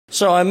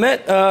So I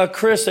met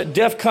Chris at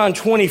DEF CON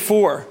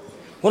 24.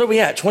 What are we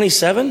at,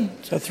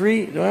 27? So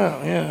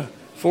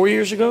 4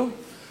 years ago?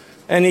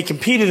 And he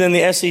competed in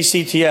the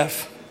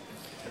SECTF.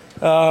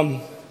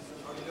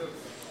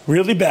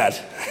 Really bad.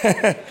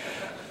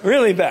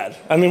 Really bad.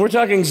 I mean, we're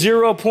talking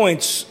 0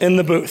 points in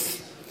the booth.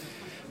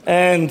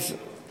 And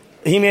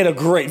he made a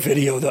great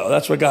video, though.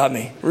 That's what got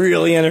me.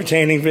 Really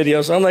entertaining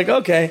video. So I'm like,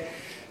 okay.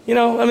 You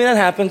know, I mean, that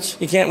happens.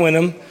 You can't win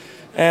them.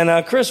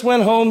 And Chris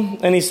went home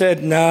and he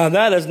said, nah,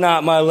 that is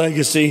not my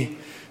legacy.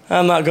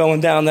 I'm not going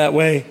down that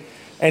way.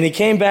 And he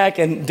came back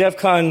in DEF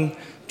CON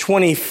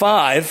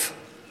 25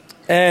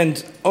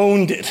 and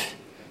owned it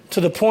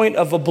to the point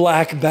of a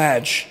black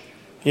badge.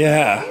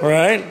 Yeah,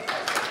 right?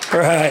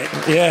 Right,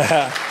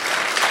 yeah.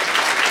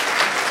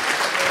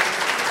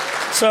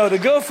 So to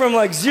go from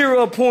like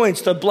 0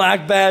 points to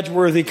black badge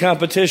worthy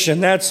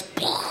competition, that's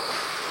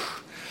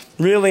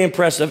really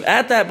impressive.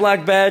 At that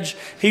black badge,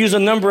 he used a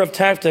number of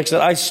tactics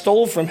that I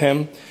stole from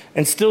him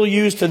and still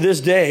use to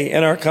this day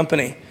in our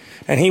company.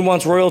 And he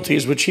wants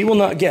royalties, which he will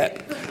not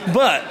get.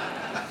 But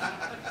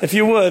if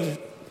you would,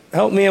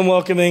 help me in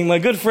welcoming my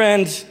good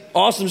friend,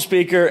 awesome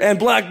speaker, and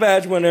black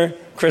badge winner,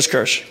 Chris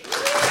Kirsch.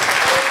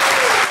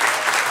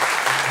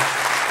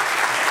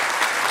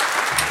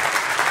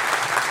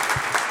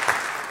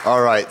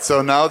 All right,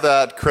 so now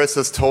that Chris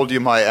has told you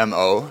my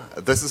MO,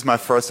 this is my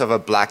first ever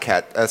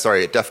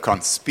DEF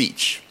CON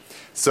speech.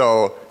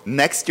 So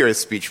next year's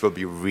speech will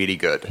be really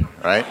good,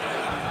 right?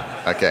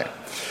 Okay.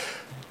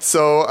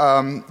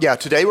 So yeah,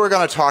 today we're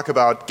going to talk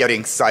about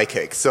getting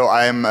psychic. So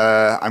I'm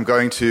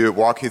going to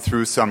walk you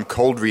through some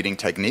cold reading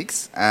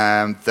techniques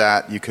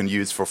that you can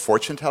use for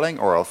fortune telling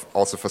or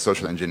also for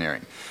social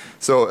engineering.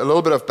 So a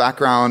little bit of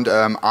background,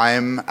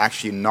 I'm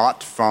actually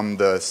not from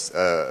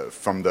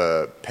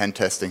the pen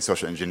testing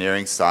social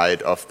engineering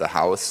side of the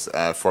house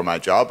for my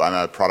job. I'm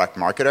a product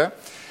marketer.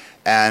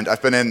 And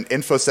I've been in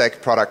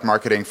InfoSec product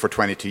marketing for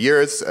 22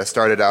 years. I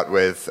started out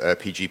with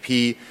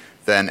PGP,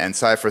 then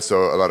Encipher,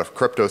 so a lot of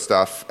crypto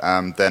stuff.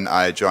 Then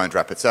I joined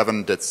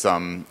Rapid7, did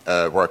some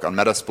work on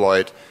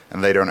Metasploit,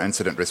 and later on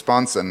incident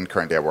response, and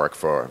currently I work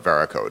for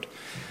Veracode.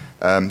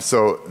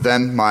 So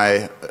then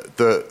my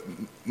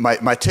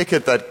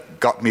ticket that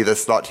got me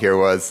this slot here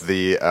was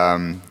the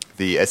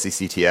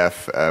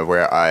SECTF,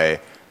 where I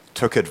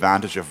took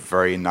advantage of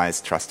very nice,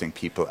 trusting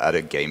people at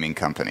a gaming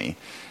company.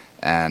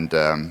 And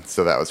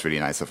so that was really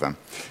nice of them.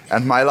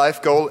 And my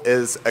life goal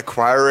is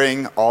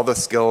acquiring all the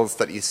skills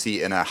that you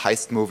see in a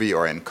heist movie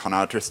or in con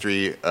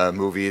artistry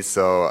movies.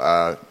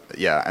 So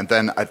yeah, and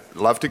then I'd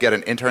love to get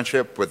an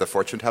internship with the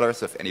fortune teller.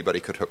 So if anybody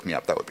could hook me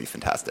up, that would be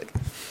fantastic.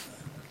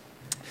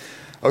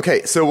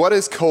 Okay, so what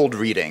is cold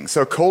reading?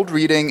 So cold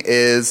reading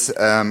is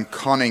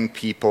conning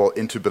people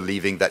into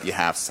believing that you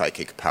have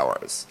psychic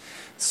powers.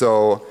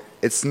 So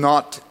it's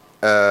not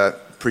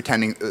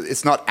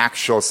it's not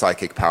actual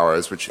psychic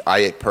powers, which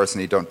I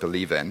personally don't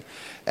believe in.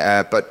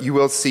 But you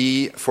will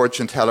see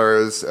fortune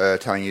tellers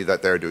telling you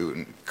that they're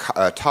doing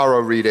tarot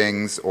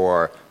readings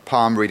or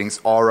palm readings,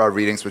 aura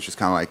readings, which is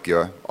kind of like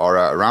your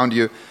aura around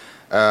you.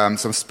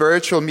 Some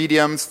spiritual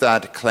mediums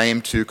that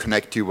claim to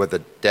connect you with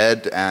the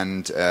dead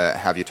and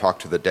have you talk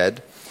to the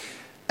dead.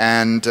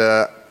 And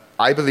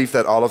I believe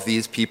that all of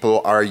these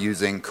people are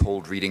using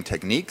cold reading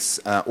techniques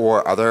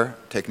or other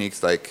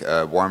techniques like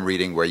warm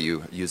reading, where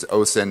you use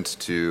OSINT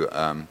to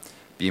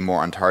be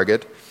more on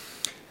target.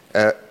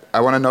 I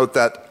want to note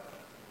that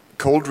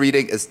cold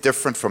reading is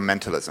different from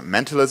mentalism.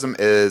 Mentalism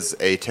is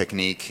a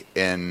technique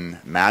in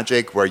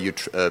magic where you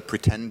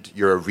pretend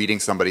you're reading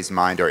somebody's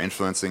mind or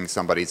influencing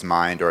somebody's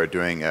mind or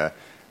doing a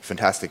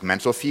fantastic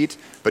mental feat,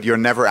 but you're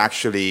never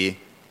actually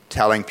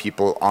telling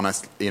people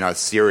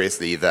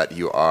seriously that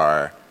you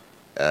are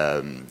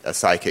a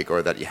psychic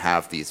or that you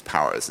have these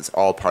powers. It's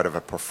all part of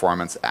a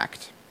performance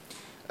act.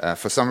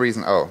 For some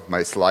reason, oh,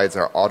 my slides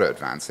are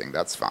auto-advancing.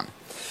 That's fun.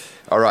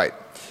 All right.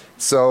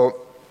 So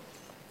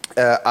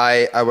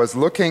I was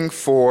looking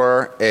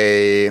for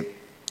a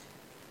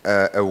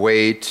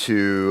way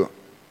to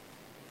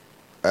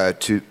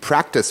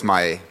practice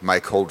my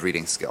cold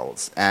reading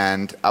skills,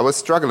 and I was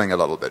struggling a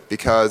little bit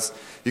because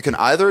you can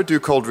either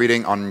do cold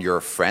reading on your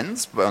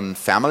friends, on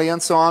family,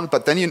 and so on,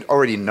 but then you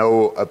already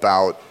know a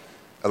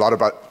lot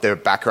about their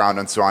background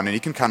and so on, and you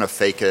can kind of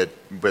fake it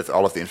with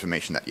all of the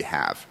information that you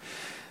have.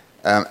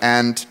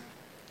 And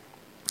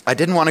I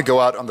didn't want to go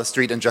out on the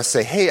street and just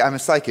say, hey, I'm a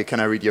psychic, can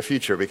I read your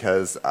future?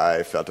 Because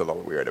I felt a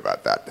little weird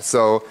about that.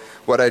 So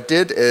what I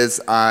did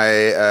is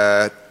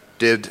I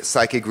did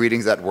psychic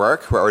readings at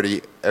work, where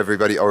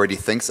everybody already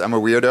thinks I'm a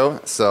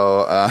weirdo.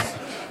 So,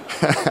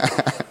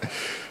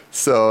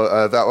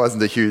 that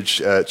wasn't a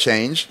huge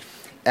change.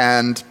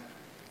 And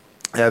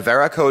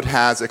Veracode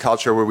has a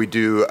culture where we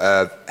do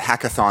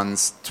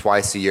hackathons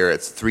twice a year.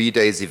 It's 3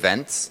 days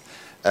events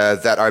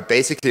that are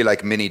basically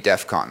like mini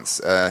DEF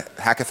CONs.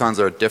 Hackathons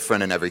are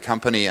different in every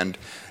company, and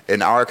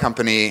in our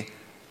company,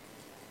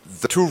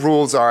 the two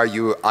rules are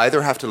you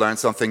either have to learn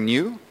something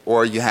new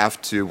or you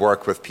have to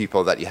work with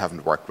people that you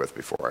haven't worked with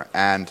before.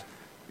 And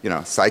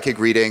psychic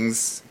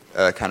readings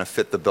kind of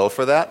fit the bill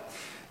for that.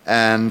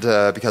 and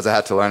because I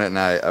had to learn it, and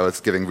I was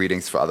giving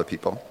readings for other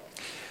people.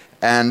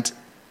 And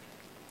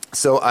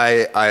so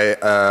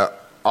I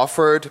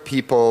offered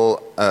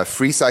people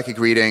free psychic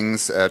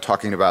readings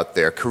talking about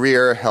their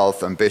career,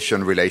 health,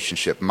 ambition,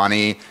 relationship,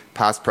 money,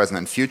 past, present,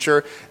 and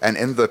future. And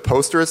in the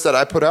posters that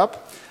I put up,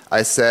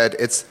 I said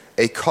it's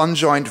a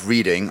conjoined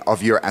reading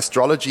of your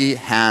astrology,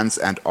 hands,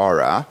 and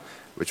aura,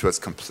 which was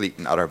complete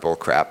and utter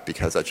bullcrap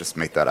because I just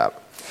made that up.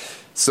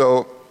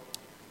 So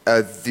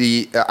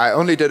I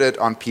only did it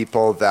on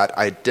people that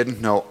I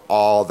didn't know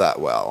all that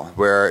well,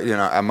 where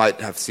I might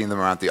have seen them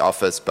around the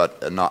office,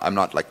 but I'm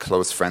not like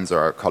close friends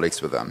or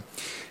colleagues with them.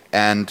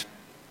 And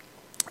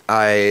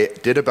I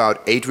did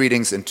about 8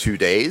 readings in 2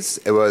 days.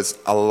 It was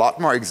a lot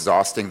more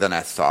exhausting than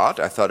I thought.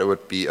 I thought it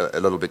would be a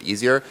little bit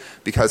easier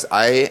because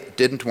I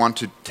didn't want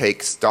to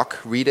take stock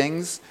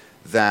readings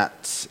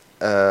that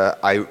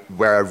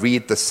where I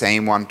read the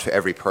same one to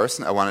every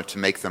person. I wanted to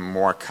make them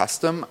more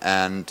custom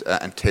and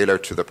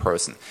tailored to the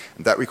person.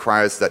 And that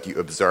requires that you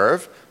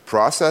observe,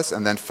 process,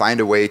 and then find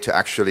a way to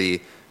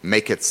actually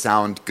make it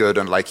sound good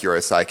and like you're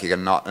a psychic,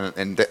 and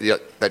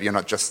that you're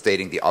not just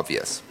stating the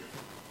obvious.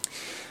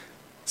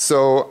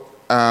 So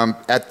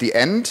at the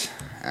end,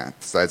 the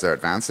slides are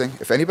advancing.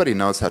 If anybody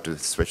knows how to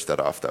switch that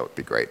off, that would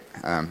be great.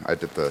 I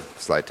did the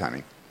slide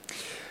timing.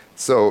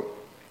 So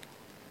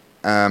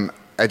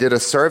I did a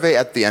survey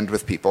at the end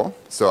with people.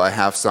 So I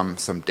have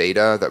some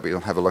data that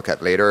we'll have a look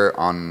at later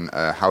on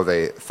how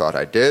they thought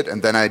I did.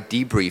 And then I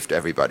debriefed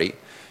everybody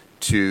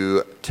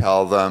to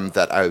tell them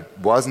that I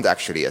wasn't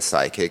actually a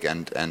psychic,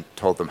 and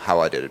told them how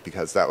I did it,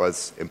 because that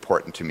was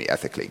important to me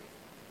ethically.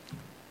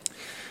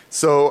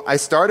 So I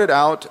started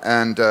out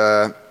and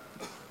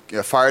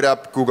fired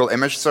up Google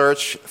image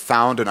search,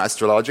 found an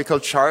astrological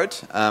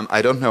chart.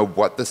 I don't know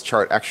what this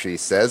chart actually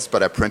says,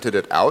 but I printed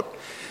it out.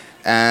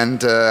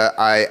 And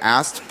I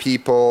asked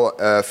people,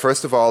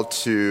 first of all,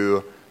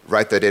 to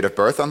write their date of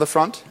birth on the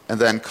front, and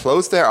then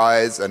close their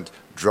eyes and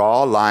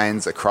draw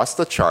lines across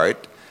the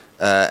chart.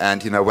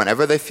 And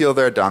whenever they feel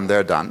they're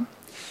done.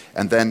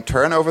 And then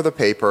turn over the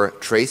paper,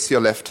 trace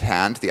your left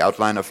hand, the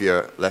outline of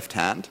your left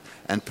hand,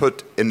 and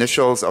put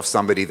initials of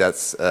somebody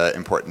that's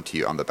important to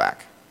you on the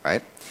back,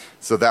 right?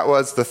 So that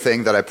was the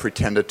thing that I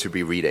pretended to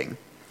be reading.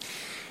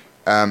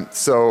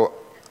 So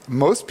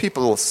most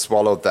people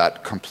swallowed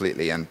that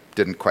completely and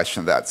didn't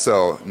question that.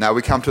 So now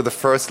we come to the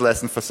first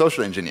lesson for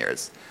social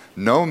engineers.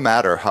 No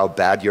matter how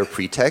bad your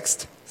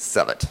pretext,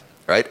 sell it,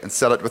 right? And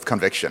sell it with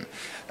conviction.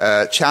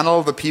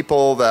 Channel the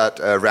people that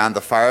ran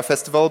the Fire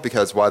Festival,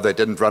 because while they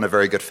didn't run a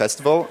very good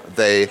festival,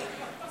 they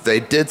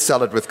did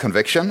sell it with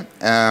conviction,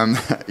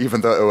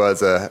 even though it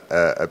was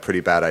a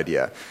pretty bad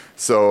idea.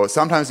 So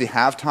sometimes you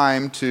have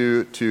time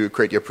to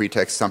create your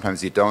pretext,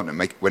 sometimes you don't.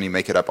 And when you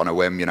make it up on a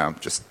whim,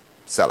 just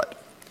sell it.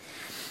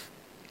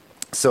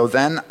 So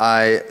then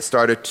I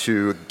started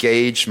to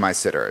gauge my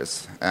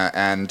sitters,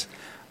 and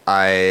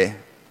I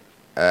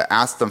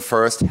asked them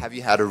first, have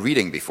you had a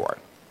reading before?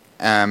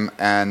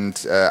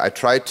 I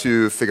tried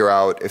to figure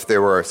out if they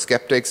were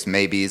skeptics,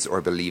 maybes,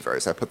 or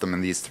believers. I put them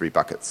in these 3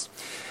 buckets.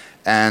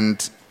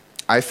 And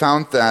I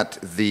found that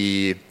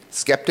the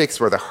skeptics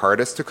were the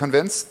hardest to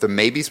convince. The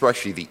maybes were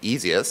actually the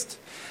easiest.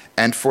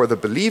 And for the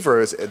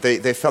believers,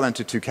 they fell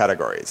into 2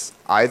 categories.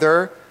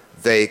 Either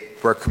they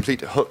were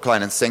complete hook,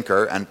 line, and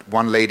sinker, and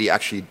one lady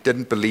actually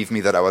didn't believe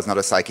me that I was not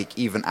a psychic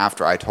even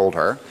after I told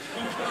her.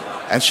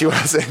 And she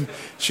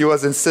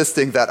was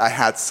insisting that I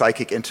had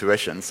psychic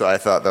intuition, so I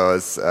thought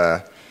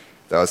that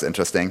was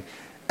interesting.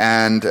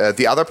 And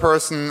the other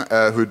person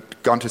who'd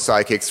gone to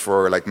psychics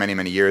for like many,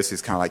 many years,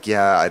 he's kind of like,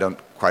 yeah, I don't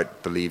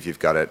quite believe you've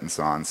got it, and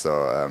so on.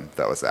 So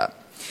that was that.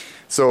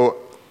 So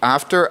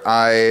after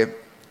I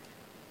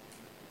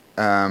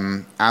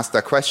asked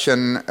that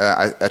question,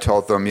 I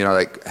told them,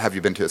 have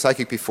you been to a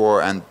psychic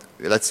before? And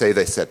let's say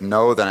they said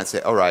no, then I'd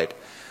say, all right,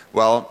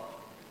 well,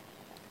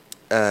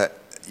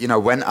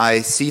 when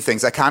I see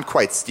things, I can't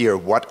quite steer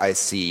what I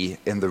see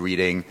in the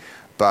reading,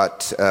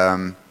 but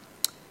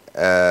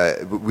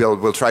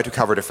we'll try to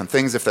cover different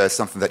things. If there's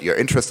something that you're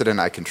interested in,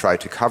 I can try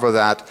to cover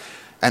that.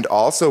 And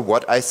also,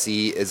 what I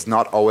see is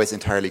not always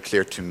entirely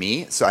clear to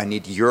me, so I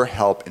need your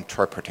help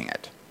interpreting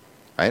it,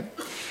 right?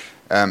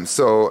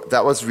 So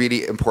that was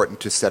really important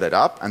to set it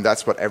up, and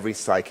that's what every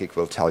psychic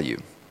will tell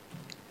you.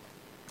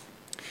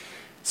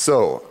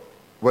 So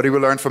what do we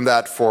learn from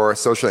that for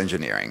social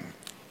engineering?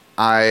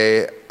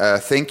 I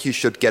think you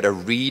should get a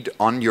read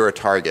on your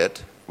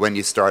target when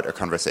you start a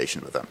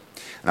conversation with them.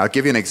 And I'll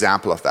give you an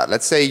example of that.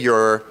 Let's say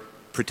you're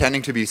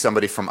pretending to be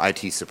somebody from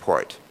IT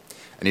support,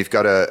 and you've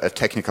got a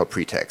technical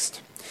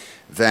pretext.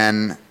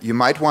 Then you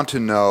might want to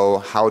know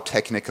how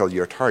technical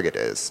your target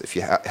is, if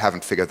you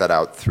haven't figured that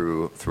out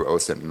through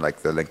OSINT and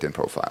like the LinkedIn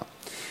profile.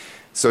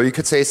 So you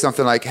could say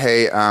something like,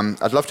 hey,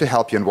 I'd love to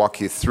help you and walk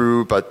you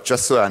through, but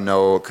just so I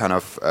know kind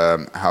of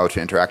how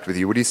to interact with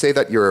you, would you say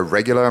that you're a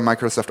regular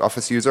Microsoft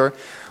Office user?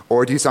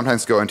 Or do you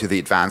sometimes go into the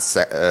advanced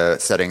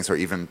settings or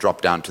even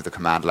drop down to the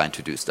command line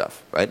to do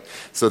stuff, right?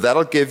 So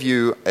that'll give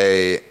you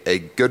a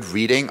good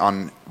reading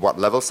on what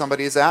level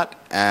somebody is at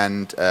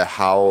and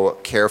how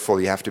careful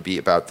you have to be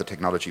about the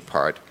technology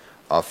part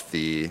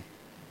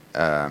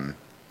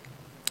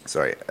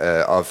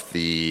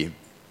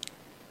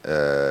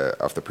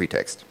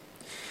pretext.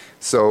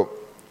 So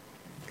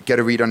get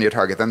a read on your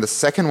target. Then the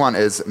second one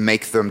is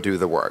make them do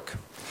the work.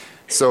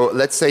 So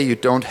let's say you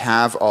don't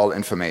have all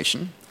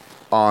information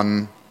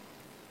on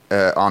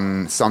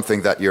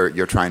something that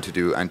you're trying to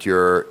do, and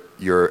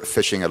you're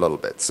fishing a little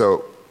bit.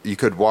 So you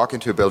could walk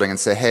into a building and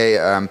say, hey,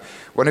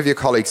 one of your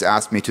colleagues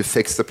asked me to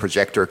fix the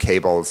projector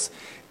cables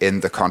in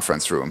the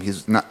conference room.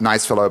 He's a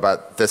nice fellow,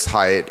 about this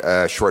height,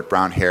 short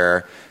brown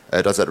hair.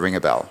 Does that ring a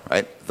bell,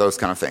 right? Those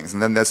kind of things.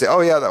 And then they say,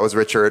 oh yeah, that was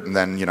Richard. And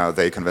then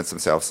they convince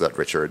themselves that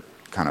Richard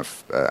kind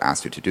of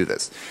asked you to do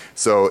this.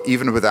 So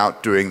even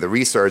without doing the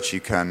research, you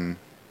can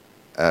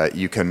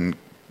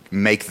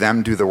make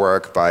them do the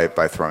work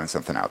by throwing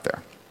something out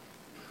there.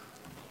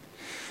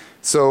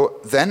 So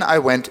then I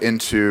went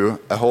into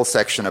a whole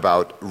section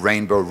about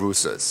rainbow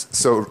ruses.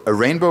 So a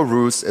rainbow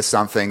ruse is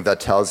something that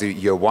tells you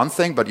you're one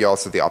thing, but you're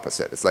also the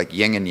opposite. It's like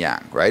yin and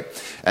yang, right?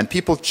 And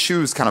people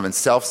choose kind of and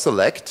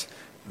self-select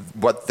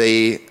what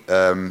they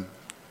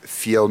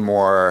feel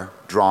more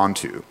drawn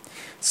to.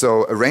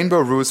 So a rainbow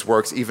ruse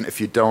works even if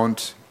you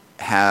don't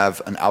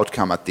have an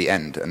outcome at the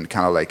end, and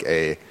kind of like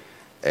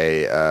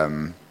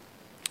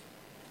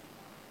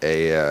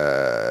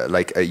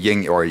like a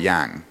yin or a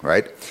yang,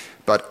 right?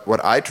 But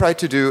what I tried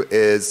to do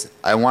is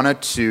I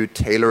wanted to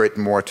tailor it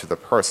more to the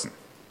person.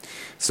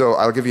 So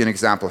I'll give you an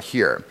example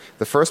here.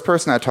 The first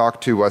person I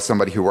talked to was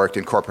somebody who worked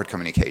in corporate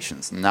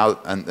communications.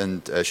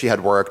 And she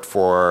had worked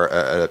for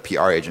a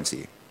PR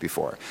agency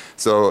before.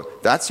 So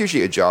that's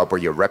usually a job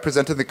where you're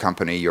representing the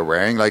company, you're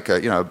wearing like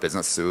a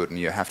business suit, and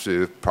you have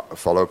to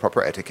follow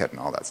proper etiquette and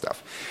all that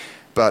stuff.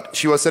 But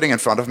she was sitting in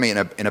front of me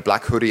in a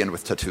black hoodie and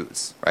with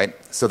tattoos, right?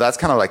 So that's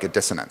kind of like a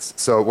dissonance.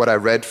 So what I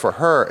read for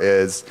her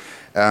is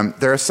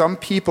there are some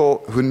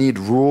people who need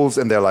rules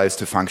in their lives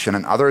to function,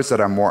 and others that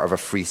are more of a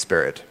free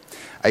spirit.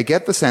 I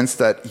get the sense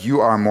that you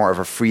are more of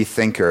a free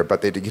thinker,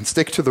 but that you can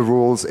stick to the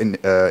rules in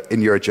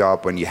your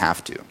job when you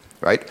have to,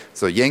 right?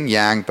 So yin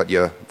yang, but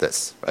you're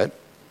this, right?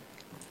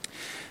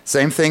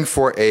 Same thing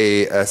for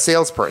a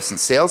salesperson.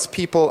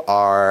 Salespeople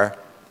are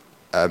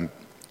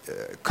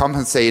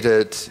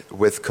compensated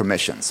with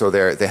commission, so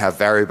they have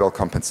variable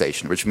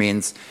compensation, which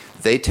means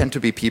they tend to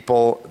be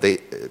people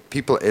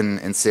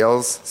in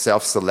sales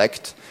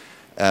self-select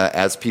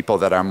as people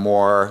that are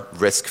more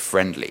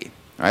risk-friendly,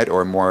 right,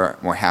 or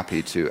more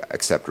happy to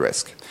accept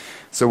risk.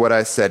 So what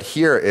I said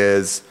here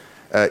is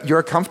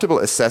you're comfortable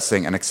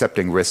assessing and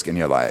accepting risk in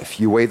your life.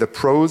 You weigh the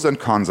pros and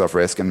cons of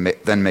risk and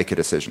then make a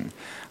decision.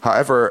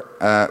 However,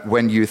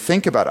 when you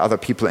think about other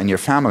people in your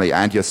family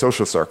and your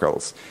social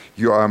circles,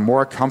 you are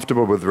more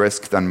comfortable with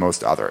risk than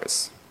most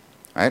others,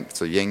 right?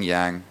 So yin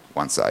yang,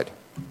 one side.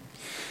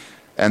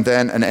 And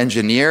then an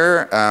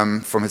engineer,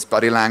 from his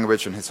body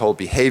language and his whole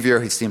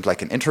behavior, he seemed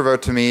like an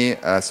introvert to me.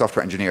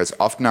 Software engineers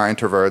often are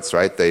introverts,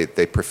 right?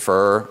 They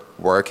prefer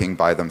working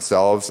by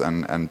themselves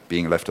and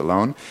being left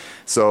alone.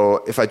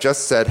 So if I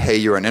just said, hey,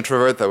 you're an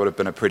introvert, that would have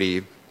been a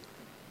pretty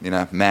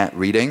meh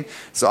reading.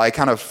 So I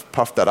kind of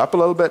puffed that up a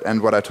little bit,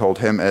 and what I told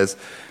him is,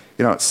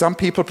 some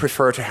people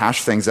prefer to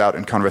hash things out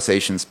in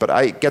conversations, but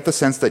I get the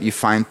sense that you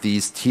find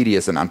these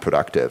tedious and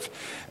unproductive.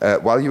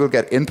 While you will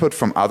get input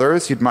from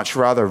others, you'd much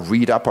rather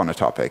read up on a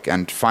topic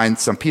and find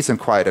some peace and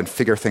quiet and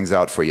figure things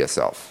out for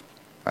yourself,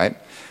 right?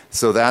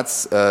 So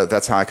that's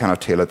how I kind of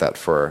tailored that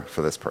for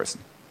this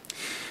person.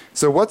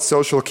 So what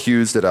social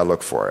cues did I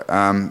look for?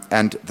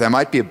 And there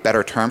might be a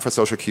better term for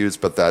social cues,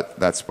 but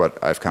that's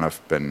what I've kind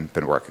of been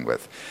working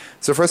with.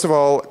 So first of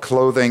all,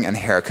 clothing and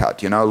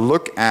haircut.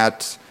 Look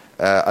at,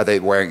 are they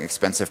wearing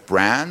expensive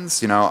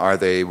brands? Are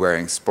they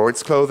wearing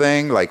sports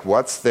clothing? Like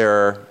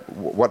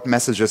what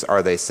messages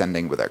are they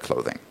sending with their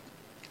clothing?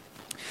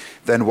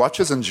 Then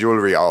watches and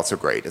jewelry are also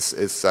great.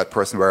 Is that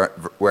person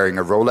wearing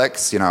a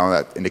Rolex?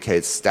 That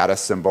indicates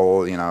status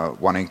symbol.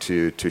 Wanting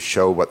to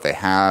show what they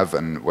have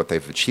and what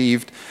they've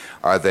achieved.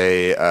 Are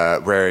they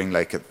wearing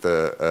like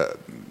the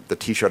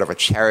T-shirt of a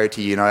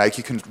charity? Like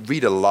you can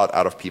read a lot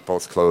out of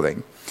people's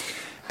clothing.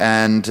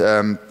 And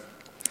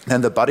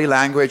then the body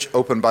language,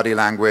 open body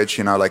language.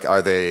 Like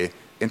are they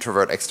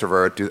introvert,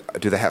 extrovert?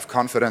 Do they have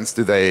confidence?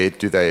 Do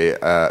they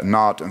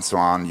not? And so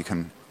on. You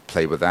can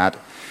play with that.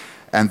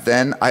 And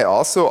then I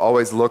also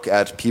always look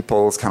at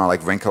people's kind of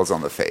like wrinkles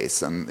on the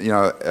face, and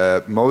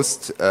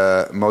most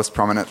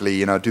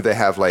prominently, do they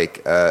have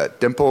like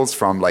dimples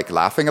from like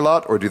laughing a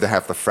lot, or do they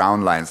have the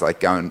frown lines like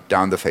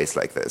down the face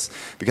like this?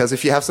 Because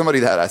if you have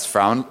somebody that has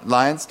frown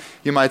lines,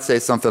 you might say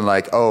something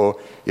like, oh,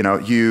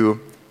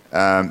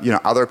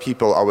 other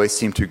people always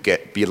seem to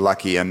be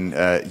lucky, and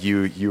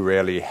you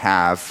rarely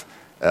have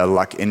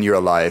luck in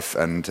your life,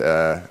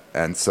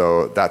 and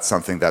so that's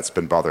something that's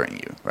been bothering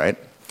you, right?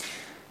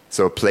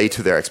 So play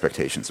to their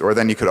expectations. Or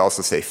then you could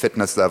also say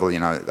fitness level,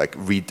 like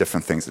read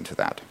different things into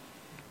that.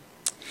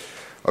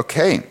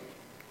 Okay.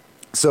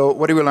 So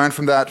what do we learn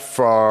from that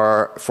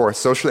for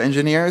social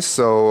engineers?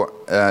 So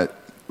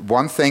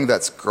one thing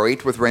that's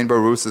great with rainbow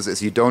ruses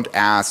is you don't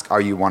ask,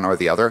 are you one or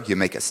the other? You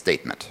make a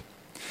statement.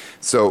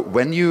 So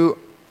when you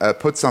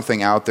put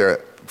something out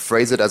there,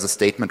 phrase it as a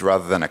statement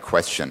rather than a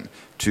question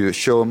to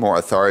show more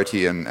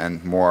authority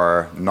and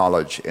more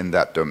knowledge in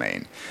that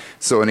domain.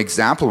 So an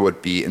example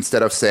would be,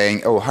 instead of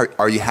saying, oh,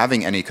 are you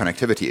having any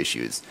connectivity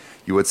issues?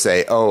 You would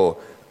say, oh,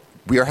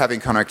 we are having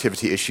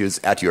connectivity issues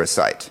at your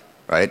site,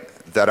 right,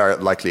 that are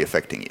likely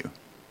affecting you.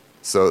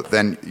 So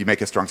then you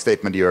make a strong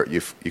statement,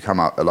 you come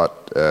out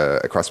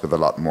across with a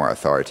lot more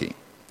authority.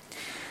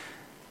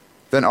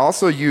 Then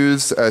also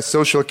use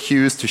social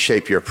cues to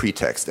shape your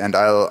pretext. And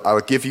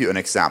I'll give you an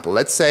example.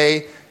 Let's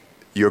say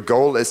your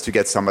goal is to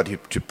get somebody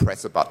to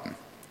press a button,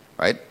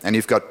 right? And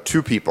you've got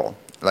two people.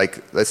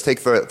 Like, let's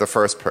take the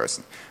first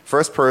person.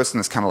 First person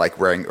is kind of like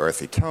wearing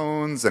earthy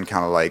tones and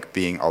kind of like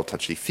being all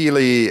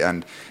touchy-feely,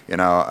 and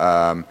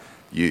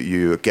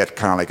you get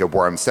kind of like a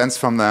warm sense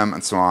from them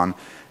and so on.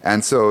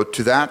 And so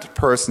to that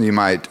person you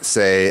might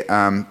say,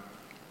 I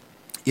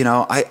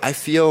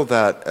feel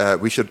that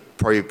we should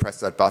probably press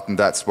that button.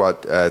 That's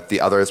what the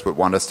others would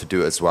want us to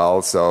do as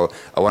well. So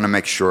I want to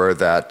make sure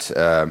that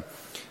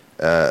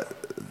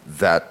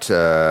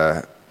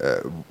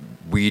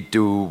we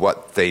do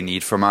what they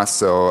need from us.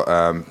 So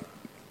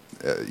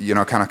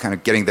kind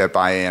of getting their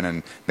buy-in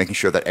and making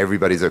sure that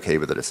everybody's okay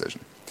with the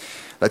decision.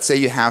 Let's say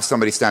you have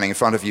somebody standing in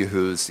front of you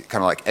who's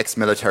kind of like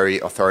ex-military,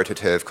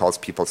 authoritative, calls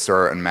people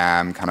sir and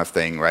ma'am kind of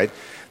thing, right?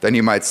 Then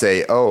you might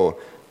say, oh,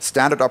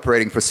 standard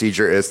operating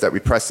procedure is that we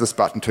press this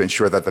button to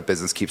ensure that the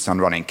business keeps on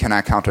running. Can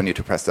I count on you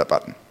to press that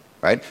button?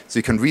 Right? So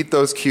you can read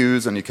those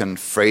cues and you can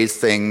phrase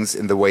things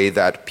in the way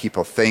that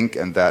people think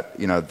and that,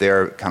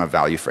 their kind of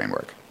value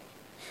framework.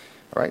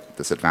 All right,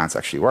 this advance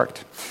actually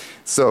worked.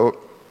 So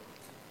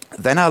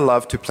then I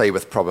love to play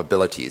with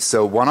probabilities.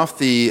 So one of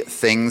the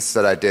things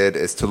that I did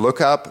is to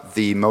look up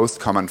the most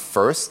common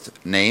first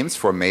names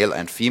for male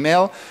and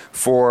female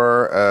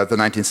for the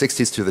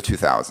 1960s to the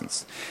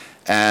 2000s.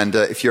 And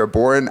if you're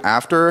born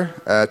after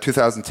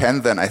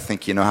 2010, then I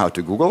think you know how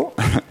to Google.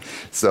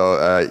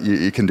 So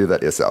you can do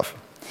that yourself.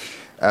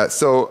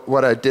 So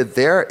what I did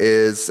there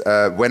is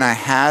when I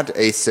had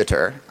a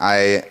sitter,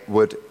 I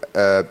would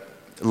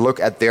look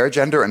at their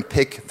gender and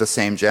pick the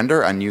same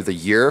gender. I knew the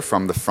year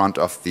from the front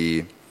of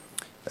the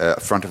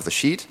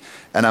sheet,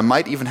 and I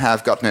might even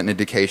have gotten an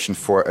indication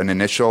for an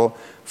initial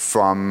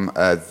from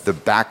the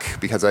back,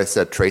 because I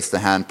said trace the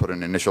hand, put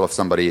an initial of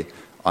somebody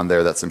on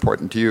there that's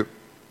important to you.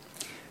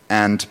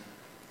 And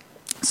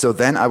so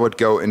then I would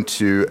go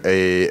into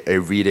a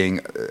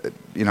reading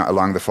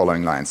along the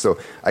following lines. So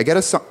I get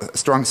a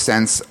strong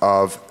sense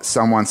of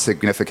someone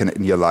significant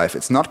in your life.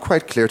 It's not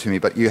quite clear to me,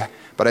 but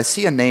I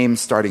see a name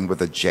starting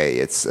with a J.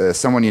 It's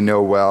someone you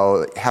know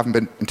well, haven't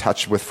been in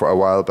touch with for a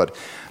while, but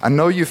I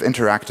know you've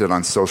interacted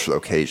on social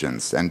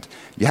occasions. And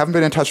you haven't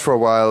been in touch for a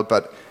while,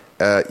 but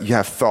you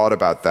have thought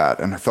about that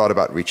and thought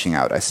about reaching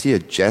out. I see a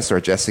Jess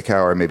or Jessica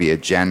or maybe a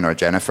Jen or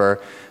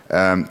Jennifer.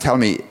 Tell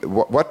me,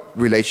 what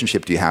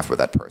relationship do you have with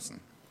that person,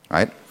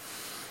 right?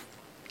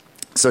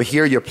 So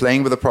here you're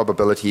playing with the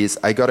probabilities.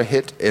 I got a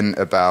hit in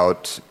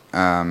about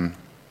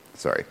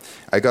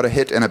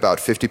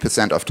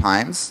 50% of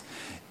times.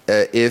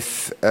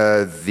 If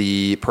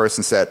the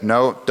person said,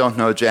 no, don't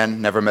know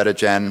Jen, never met a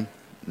Jen,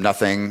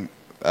 nothing,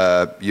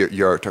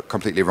 you're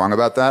completely wrong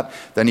about that,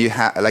 then you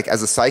like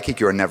as a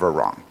psychic, you're never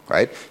wrong,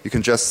 right? You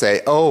can just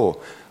say,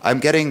 oh, I'm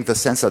getting the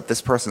sense that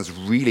this person is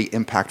really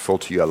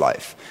impactful to your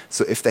life.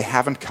 So if they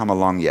haven't come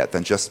along yet,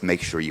 then just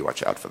make sure you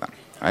watch out for them,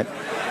 right?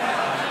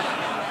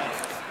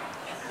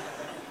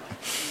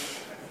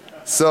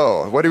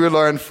 So what do we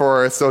learn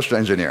for social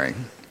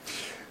engineering?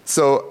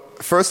 So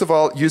first of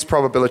all, use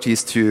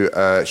probabilities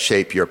to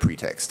shape your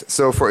pretext.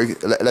 So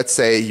let's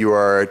say you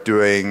are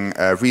doing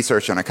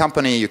research on a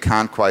company, you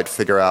can't quite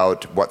figure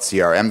out what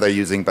CRM they're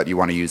using, but you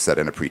want to use that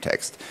in a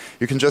pretext.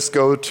 You can just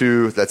go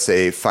to, let's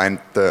say, find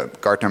the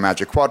Gartner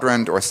Magic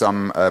Quadrant or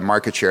some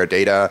market share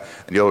data,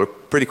 and you'll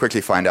pretty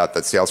quickly find out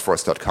that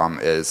Salesforce.com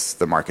is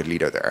the market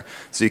leader there.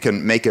 So you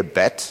can make a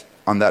bet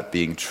on that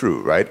being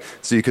true, right?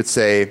 So you could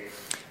say,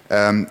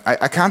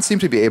 I can't seem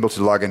to be able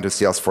to log into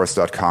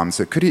Salesforce.com,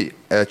 so could you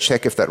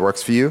check if that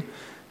works for you?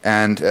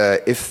 And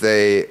if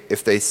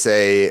they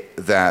say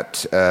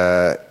that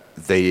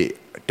they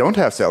don't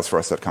have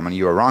Salesforce.com and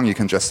you are wrong, you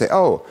can just say,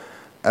 oh,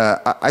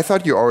 I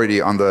thought you're already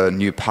on the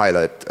new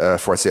pilot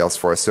for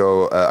Salesforce,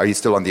 so are you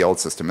still on the old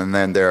system? And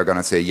then they're going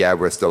to say, yeah,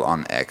 we're still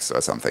on X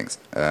or something.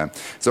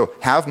 So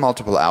have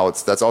multiple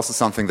outs. That's also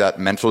something that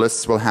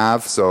mentalists will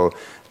have. So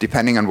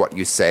depending on what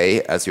you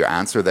say as your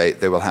answer,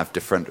 they will have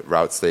different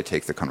routes they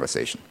take the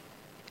conversation.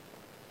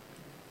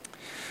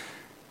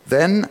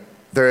 Then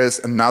there is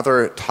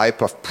another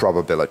type of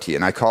probability,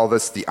 and I call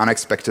this the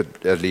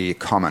unexpectedly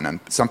common. And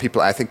some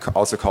people, I think,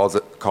 also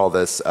call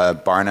this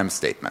Barnum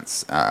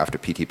statements, after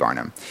P.T.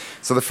 Barnum.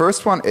 So the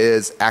first one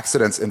is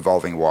accidents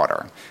involving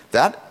water.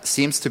 That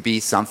seems to be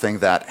something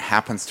that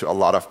happens to a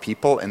lot of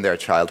people in their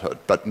childhood,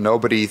 but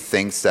nobody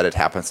thinks that it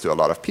happens to a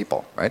lot of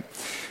people, right?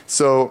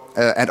 So,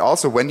 and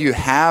also when you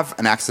have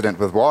an accident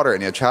with water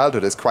in your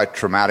childhood, it's quite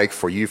traumatic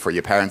for you, for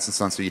your parents and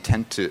so on, so it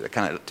tends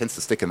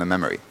to stick in the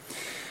memory.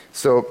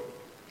 So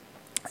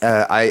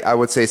I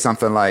would say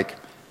something like,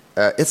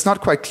 it's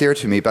not quite clear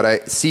to me, but I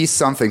see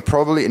something,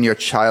 probably in your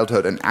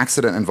childhood, an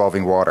accident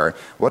involving water.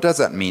 What does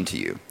that mean to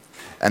you?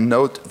 And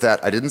note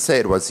that I didn't say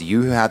it was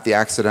you who had the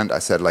accident. I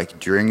said like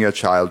during your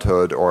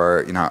childhood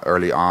or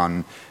early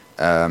on.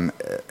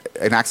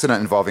 An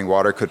accident involving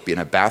water could be in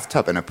a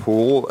bathtub, in a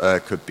pool,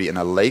 could be in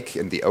a lake,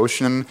 in the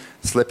ocean,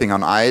 slipping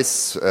on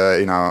ice,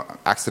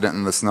 accident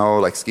in the snow,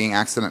 like skiing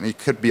accident. It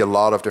could be a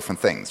lot of different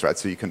things, right?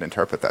 So you can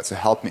interpret that. So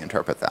help me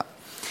interpret that.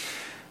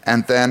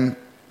 And then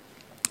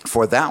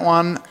for that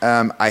one,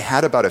 I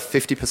had about a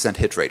 50%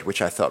 hit rate,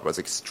 which I thought was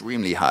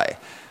extremely high.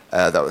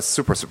 That was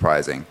super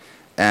surprising.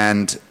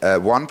 And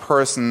one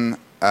person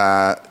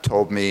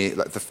told me,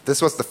 like,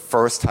 this was the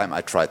first time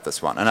I tried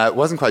this one, and I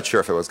wasn't quite sure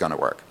if it was going to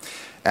work.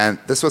 And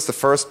this was the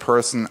first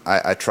person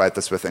I tried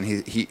this with, and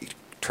he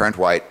turned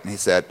white, and he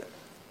said,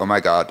 oh my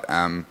God,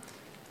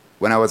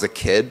 when I was a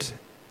kid,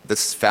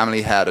 this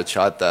family had a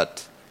child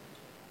that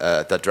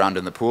drowned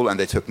in the pool, and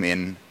they took me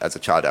in as a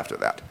child after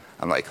that.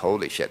 I'm like,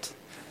 holy shit.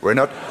 We're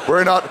not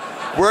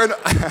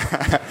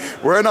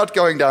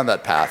going down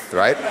that path,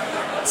 right?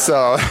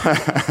 So,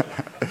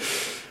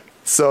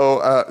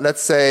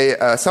 let's say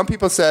some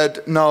people said,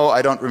 no,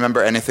 I don't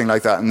remember anything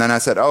like that. And then I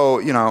said, oh,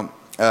 you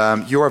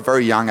were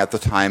very young at the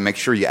time. Make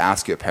sure you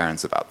ask your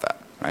parents about that,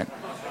 right?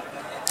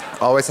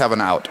 Always have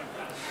an out.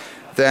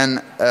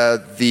 Then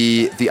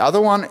the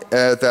other one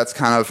that's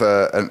kind of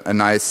a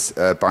nice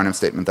Barnum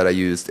statement that I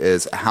used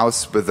is a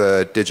house with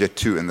a digit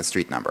 2 in the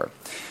street number.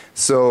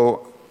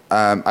 So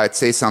I'd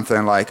say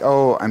something like,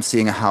 oh, I'm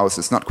seeing a house.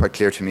 It's not quite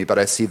clear to me, but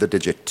I see the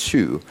digit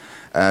 2.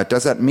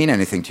 Does that mean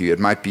anything to you? It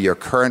might be your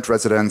current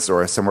residence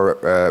or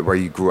somewhere where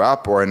you grew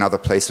up or another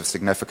place of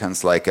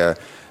significance like a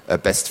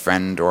best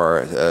friend or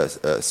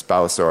a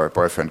spouse or a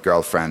boyfriend,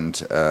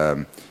 girlfriend,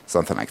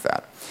 something like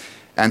that.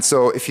 And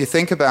so if you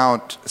think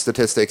about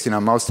statistics,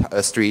 most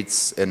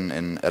streets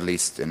in at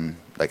least in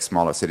like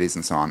smaller cities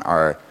and so on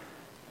are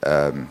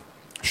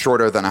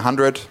shorter than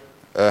 100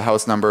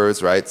 house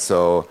numbers, right?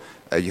 So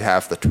you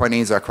have the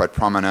 20s are quite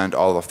prominent,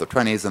 all of the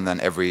 20s, and then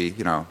every,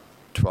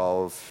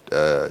 12,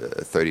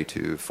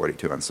 32,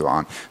 42, and so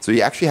on. So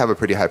you actually have a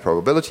pretty high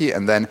probability,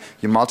 and then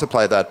you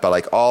multiply that by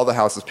like all the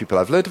houses people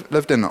have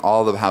lived in,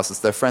 all the houses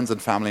their friends and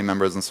family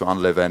members and so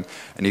on live in,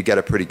 and you get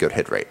a pretty good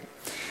hit rate.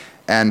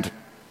 And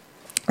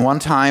one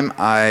time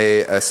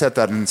I said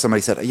that, and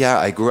somebody said, yeah,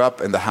 I grew up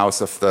in the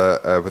house of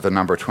with the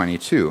number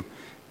 22,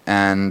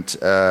 and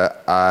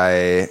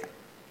I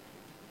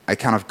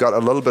kind of got a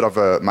little bit of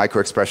a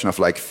micro-expression of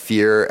like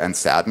fear and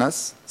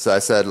sadness. So I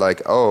said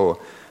like, oh,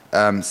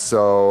 I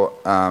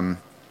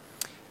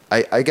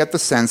get the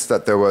sense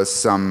that there was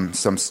some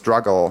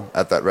struggle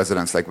at that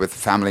residence, like with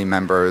family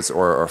members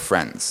or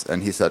friends.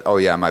 And he said, oh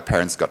yeah, my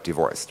parents got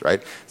divorced,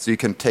 right? So you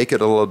can take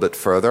it a little bit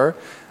further.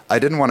 I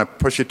didn't want to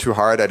push it too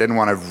hard. I didn't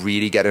want to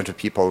really get into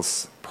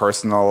people's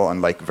personal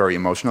and like very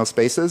emotional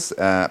spaces.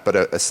 But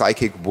a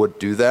psychic would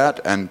do that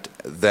and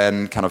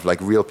then kind of like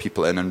reel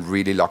people in and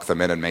really lock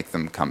them in and make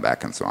them come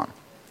back and so on.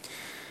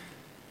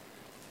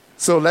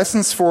 So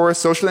lessons for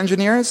social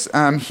engineers.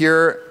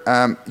 Here,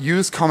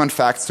 use common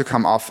facts to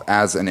come off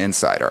as an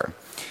insider.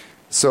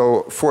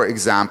 So for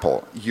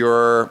example,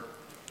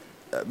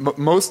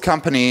 most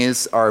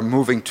companies are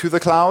moving to the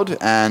cloud,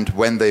 and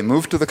when they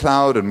move to the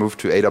cloud and move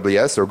to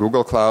AWS or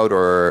Google Cloud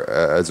or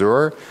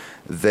Azure,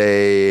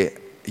 they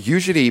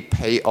usually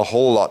pay a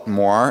whole lot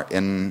more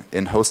in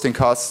hosting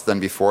costs than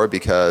before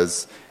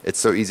because it's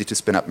so easy to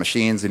spin up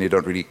machines and you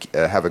don't really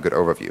have a good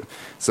overview.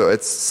 So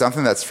it's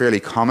something that's fairly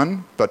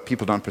common, but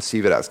people don't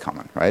perceive it as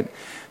common, right?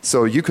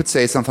 So you could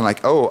say something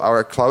like, oh,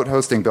 our cloud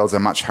hosting bills are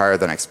much higher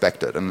than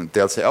expected. And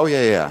they'll say, oh,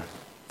 yeah,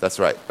 that's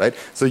right, right?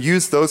 So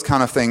use those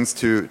kind of things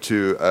to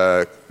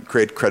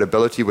create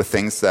credibility with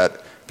things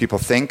that people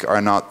think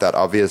are not that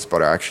obvious,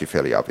 but are actually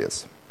fairly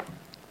obvious.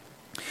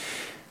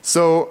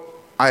 So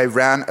I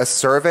ran a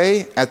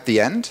survey at the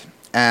end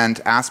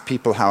and asked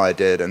people how I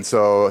did. And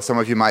so some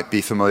of you might be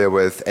familiar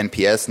with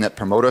NPS, Net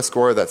Promoter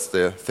Score. That's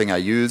the thing I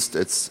used.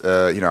 It's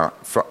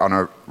on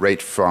a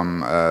rate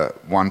from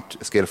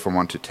scale from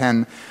 1 to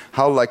 10.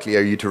 How likely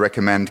are you to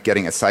recommend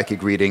getting a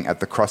psychic reading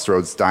at the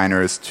Crossroads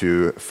Diners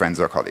to friends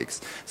or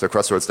colleagues? So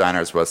Crossroads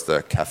Diners was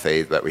the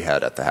cafe that we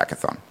had at the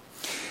hackathon.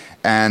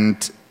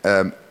 And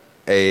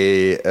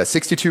a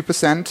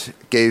 62%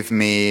 gave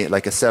me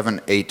like a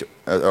 7, 8,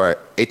 or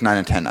 8, 9,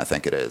 and 10, I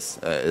think it is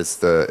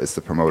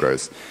the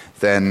promoters.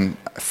 Then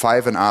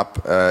 5 and up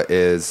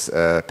is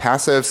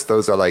passives.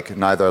 Those are like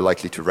neither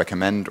likely to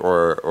recommend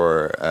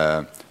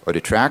or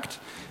detract.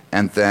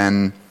 And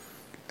then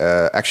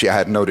actually I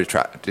had no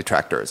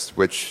detractors,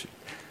 which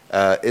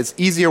is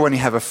easier when you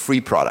have a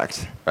free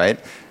product, right?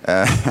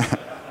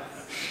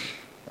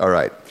 All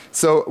right.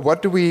 So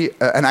what do we,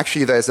 and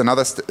actually there's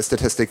another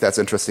statistic that's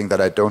interesting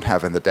that I don't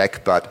have in the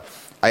deck, but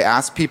I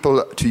asked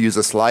people to use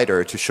a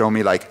slider to show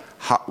me like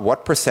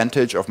what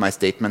percentage of my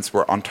statements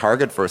were on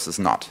target versus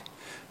not.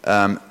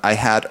 I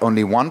had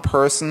only one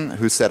person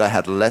who said I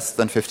had less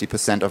than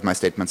 50% of my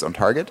statements on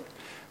target,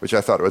 which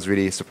I thought was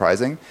really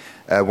surprising.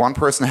 One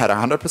person had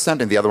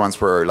 100% and the other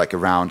ones were like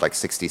around like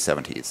 60s,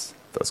 70s,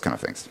 those kind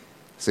of things.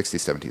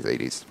 60s, 70s,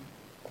 80s.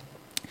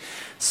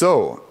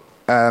 So,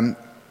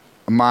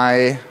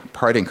 my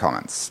parting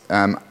comments.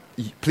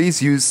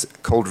 Please use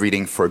cold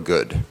reading for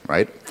good,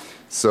 right?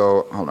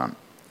 So, hold on.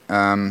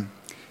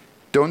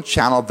 Don't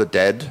channel the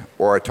dead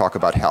or talk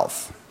about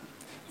health.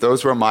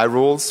 Those were my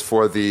rules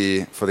for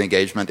the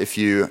engagement. If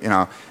you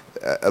know,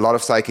 a lot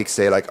of psychics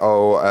say like,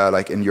 oh,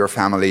 like in your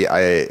family,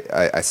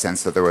 I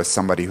sense that there was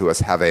somebody who was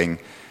having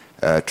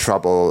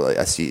trouble.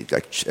 I see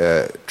like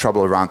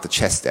trouble around the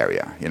chest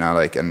area, you know,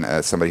 like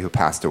and somebody who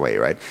passed away,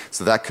 right?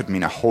 So that could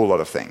mean a whole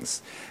lot of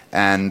things.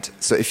 And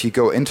so if you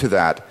go into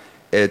that,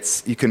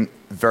 you can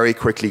very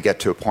quickly get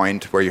to a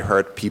point where you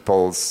hurt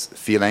people's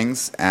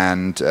feelings,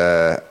 and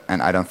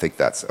I don't think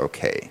that's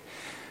okay.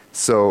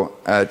 So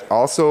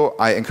also,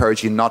 I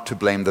encourage you not to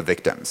blame the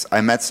victims.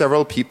 I met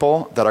several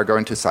people that are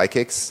going to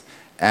psychics,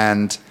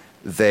 and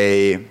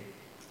they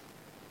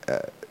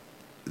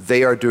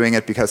are doing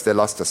it because they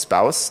lost a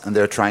spouse, and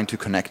they're trying to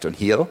connect and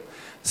heal.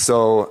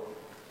 So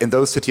in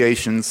those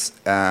situations,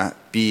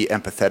 be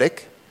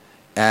empathetic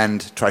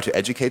and try to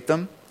educate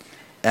them.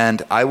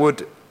 And I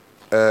would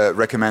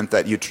recommend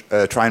that you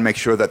try and make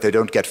sure that they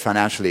don't get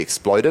financially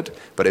exploited.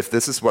 But if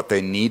this is what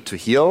they need to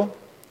heal,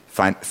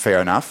 fine, fair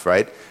enough,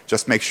 right?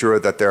 Just make sure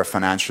that they're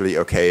financially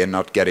okay and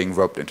not getting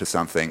roped into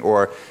something.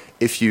 Or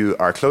if you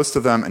are close to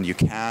them and you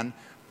can,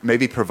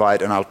 maybe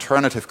provide an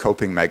alternative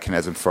coping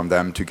mechanism from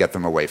them to get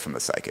them away from the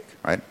psychic,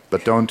 right?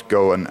 But don't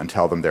go and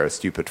tell them they're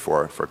stupid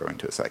for going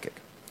to a psychic.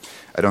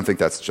 I don't think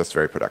that's just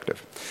very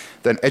productive.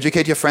 Then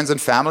educate your friends and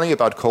family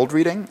about cold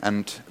reading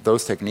and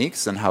those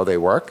techniques and how they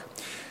work.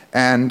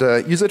 And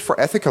use it for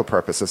ethical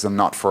purposes and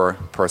not for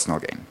personal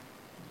gain.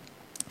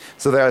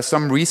 So there are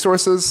some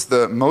resources.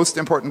 The most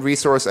important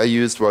resource I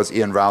used was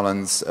Ian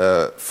Rowland's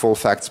Full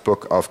Facts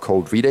book of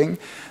cold reading.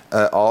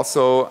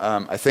 Also,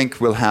 I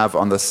think we'll have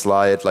on the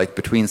slide, like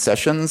between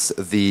sessions,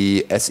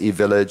 the SE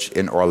Village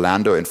in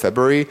Orlando in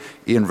February.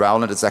 Ian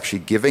Rowland is actually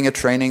giving a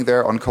training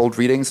there on cold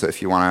reading. So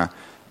if you want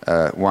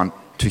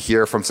to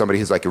hear from somebody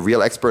who's like a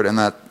real expert in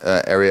that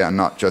area and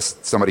not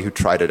just somebody who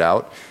tried it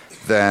out,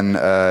 then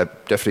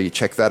definitely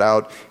check that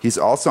out. He's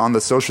also on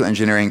the Social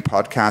Engineering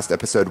Podcast,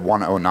 episode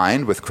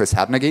 109 with Chris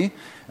Hadnagy.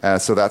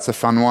 So that's a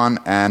fun one.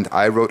 And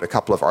I wrote a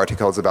couple of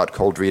articles about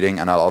cold reading,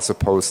 and I'll also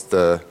post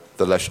the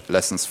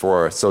lessons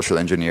for social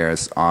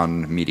engineers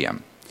on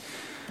Medium.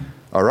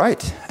 All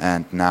right,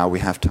 and now we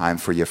have time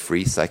for your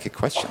free psychic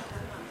question.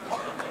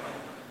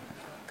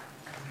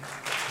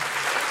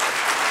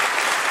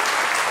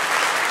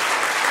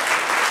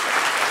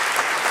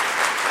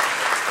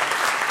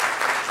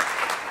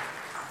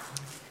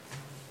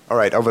 All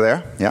right, over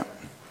there, yeah.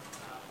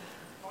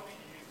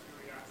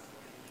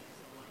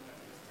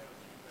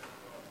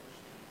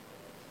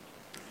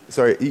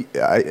 Sorry,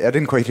 I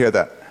didn't quite hear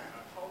that.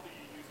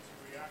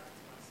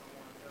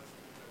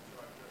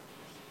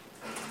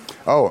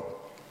 Oh,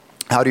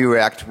 how do you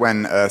react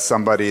when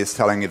somebody is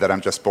telling you that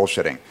I'm just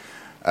bullshitting?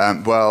 I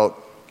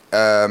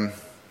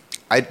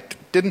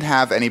didn't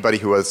have anybody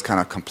who was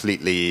kind of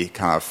completely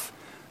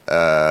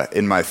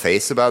in my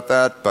face about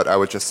that, but I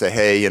would just say,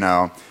 hey, you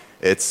know,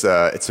 it's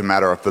a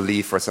matter of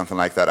belief or something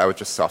like that. I would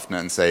just soften it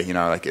and say, you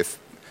know, like if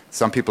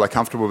some people are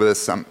comfortable with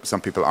this,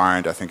 some people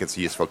aren't. I think it's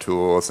a useful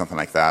tool, something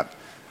like that.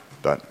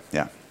 But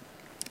yeah,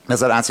 does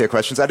that answer your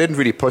questions? I didn't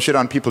really push it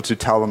on people to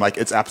tell them like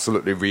it's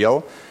absolutely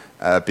real,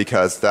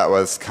 because that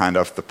was kind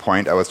of the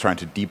point. I was trying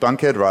to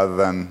debunk it rather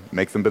than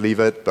make them believe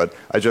it. But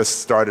I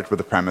just started with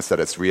the premise that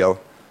it's real.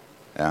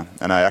 Yeah,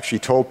 and I actually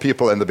told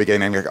people in the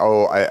beginning, like,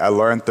 oh, I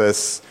learned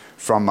this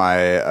from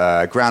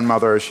my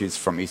grandmother. She's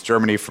from East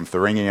Germany, from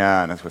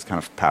Thuringia, and it was kind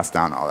of passed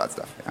down, all that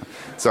stuff. Yeah.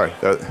 Sorry.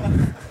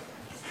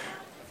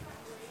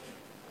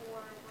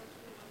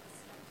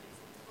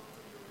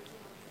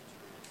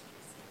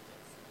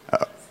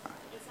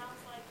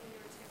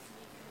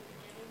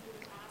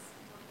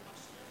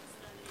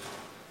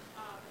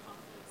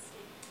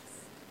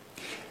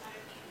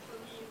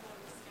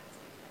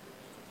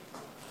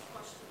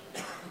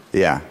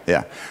 Yeah,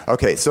 yeah.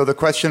 Okay, so the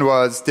question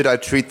was, did I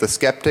treat the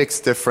skeptics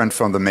different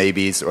from the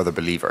maybes or the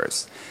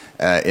believers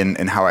in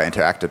how I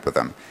interacted with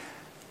them?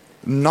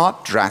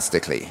 Not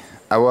drastically.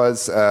 I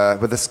was,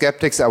 with the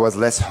skeptics, I was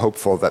less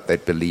hopeful that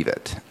they'd believe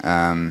it.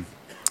 And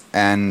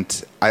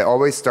I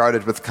always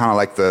started with kind of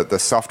like the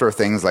softer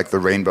things, like the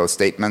rainbow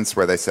statements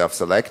where they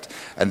self-select.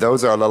 And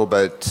those are a little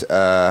bit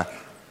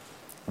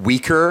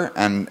weaker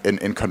and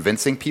in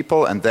convincing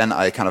people. And then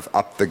I kind of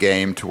upped the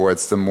game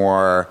towards the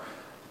more...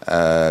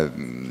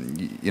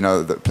 you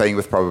know, playing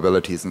with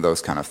probabilities and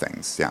those kind of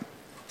things. Yeah.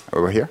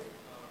 Over here.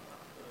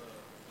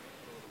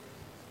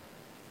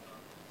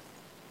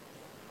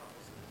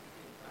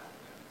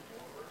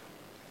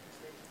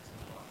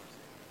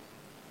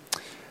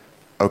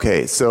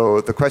 Okay, so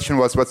the question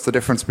was, what's the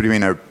difference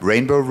between a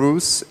rainbow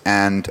ruse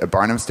and a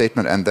Barnum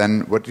statement, and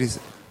then what is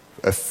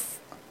a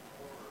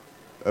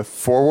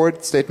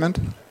forward statement?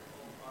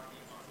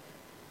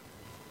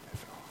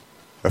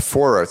 A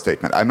Forer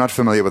statement. I'm not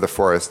familiar with a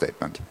Forer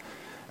statement.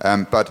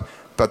 But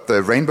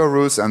the rainbow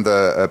ruse and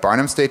the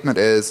Barnum statement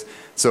is,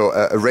 so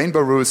a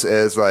rainbow ruse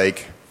is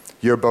like,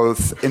 you're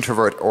both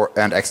introvert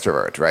and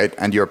extrovert, right?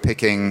 And you're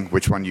picking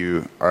which one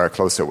you are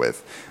closer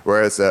with.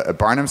 Whereas a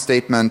Barnum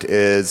statement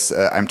is,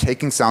 I'm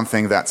taking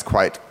something that's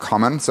quite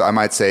common. So I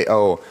might say,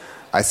 oh,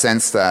 I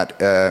sense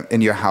that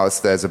in your house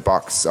there's a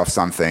box of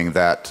something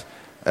that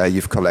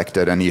you've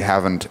collected and you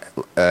haven't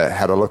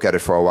had a look at it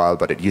for a while,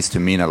 but it used to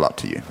mean a lot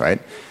to you,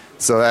 right?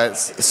 So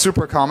that's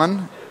super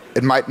common.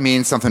 It might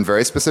mean something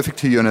very specific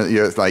to you, and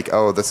you're like,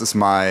 oh, this is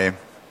my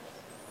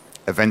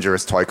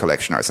Avengers toy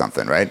collection or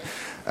something, right?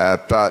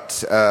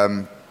 But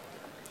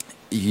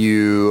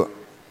you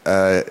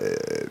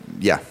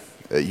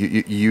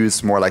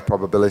use more like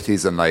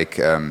probabilities and like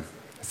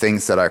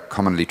things that are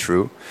commonly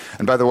true.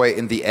 And by the way,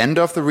 in the end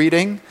of the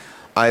reading,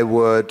 I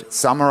would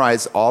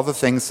summarize all the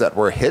things that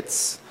were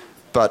hits,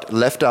 but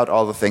left out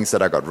all the things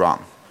that I got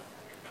wrong,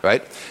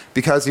 right?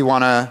 Because you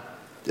want to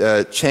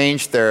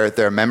change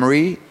their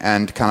memory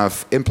and kind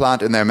of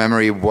implant in their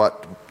memory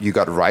what you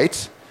got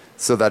right,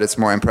 so that it's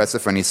more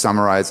impressive when you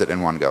summarize it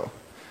in one go.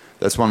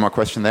 There's one more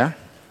question there.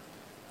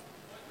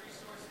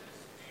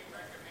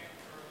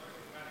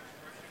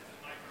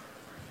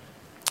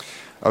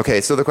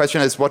 Okay, so the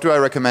question is, what do I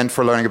recommend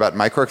for learning about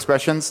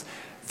microexpressions?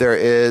 There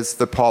is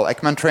the Paul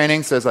Ekman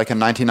trainings. There's like a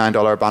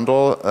 $99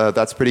 bundle.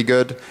 That's pretty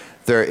good.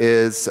 There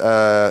is,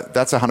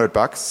 that's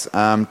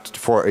 $100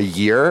 for a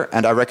year.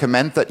 And I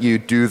recommend that you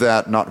do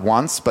that not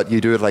once, but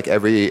you do it like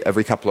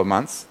every couple of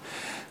months.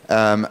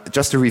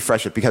 Just to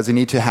refresh it, because you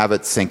need to have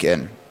it sink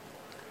in.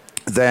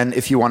 Then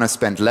if you want to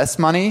spend less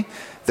money,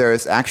 there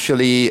is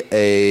actually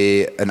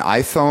an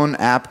iPhone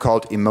app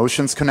called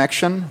Emotions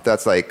Connection.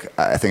 That's like,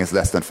 I think it's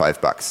less than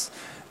 $5.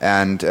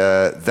 And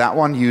that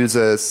one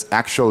uses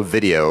actual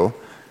video.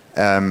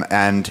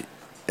 And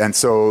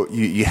so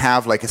you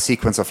have like a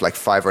sequence of like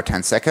 5 or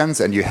 10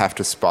 seconds, and you have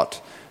to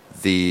spot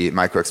the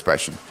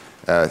microexpression.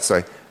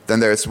 Sorry.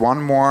 Then there's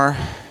one more.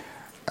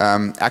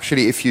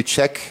 Actually, if you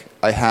check,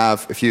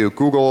 if you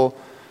Google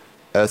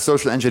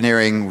social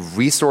engineering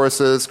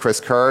resources,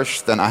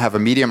 Kirsch, then I have a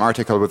Medium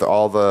article with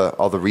all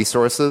the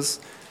resources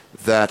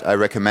that I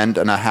recommend,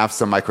 and I have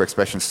some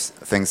microexpressions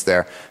things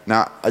there.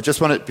 Now, I just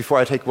wanted, before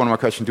I take one more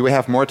question, do we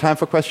have more time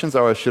for questions,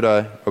 or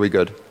are we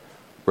good?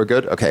 We're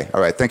good? Okay,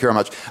 all right, thank you very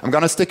much. I'm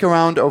going to stick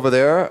around over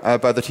there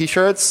by the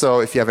T-shirts,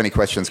 so if you have any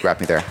questions, grab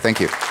me there. Thank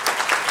you.